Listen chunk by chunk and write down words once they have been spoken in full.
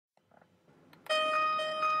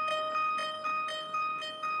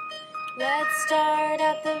Let's start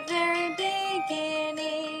at the very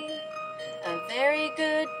beginning. A very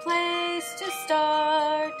good place to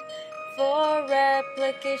start. For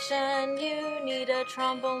replication, you need a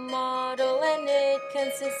trombone model, and it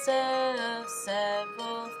consists of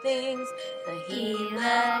several things. The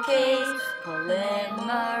helicase,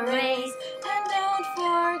 polymerase, and don't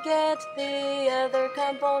forget the other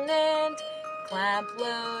component, clamp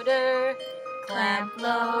loader,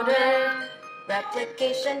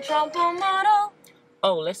 replication trombone model.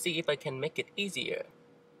 Oh, let's see if I can make it easier.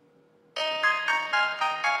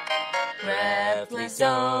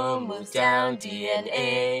 Replisome moves down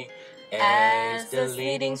DNA as the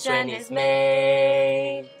leading strand is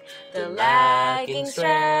made. The lagging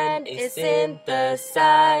strand is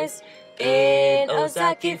synthesized in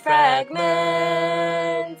Ozaki fragments.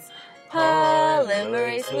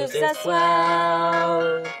 Polymerase moves as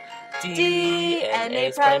well.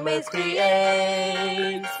 DNA primase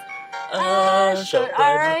creates a short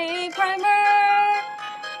RNA primer.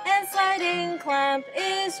 Sliding clamp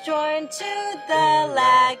is joined to the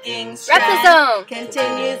lagging strand. Replisome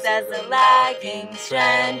Continues as the lagging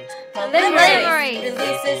strand. Polymerase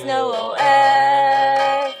releases no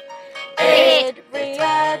OF. It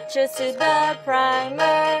reattaches to the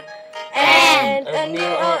primer, and a new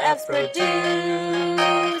OF's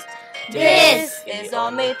produced. This is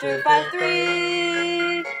all made through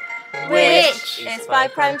 5'3", which is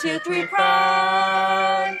 5' to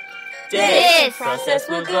 3'. This process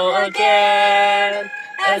will go again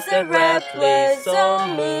as the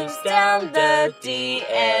replisome moves down the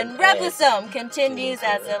DN. Replisome continues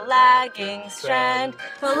as a lagging strand.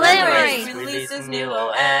 Polymerase releases new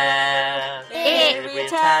OF. It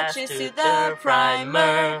reattaches to the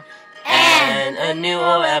primer, and a new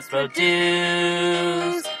OF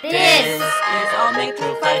produced. This is all made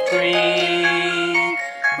through 5'3",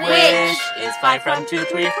 which is 5' to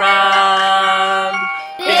 3'.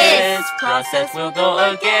 This process will go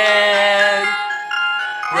again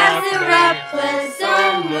as the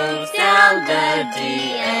replisome moves down the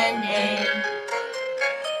DNA.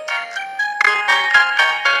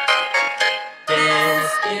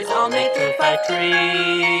 This is all made through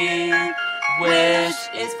 5'3", which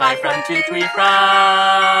is 5' to 3'.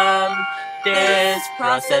 This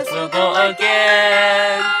process will go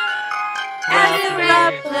again as the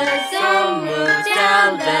replisome moves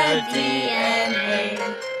down the DNA.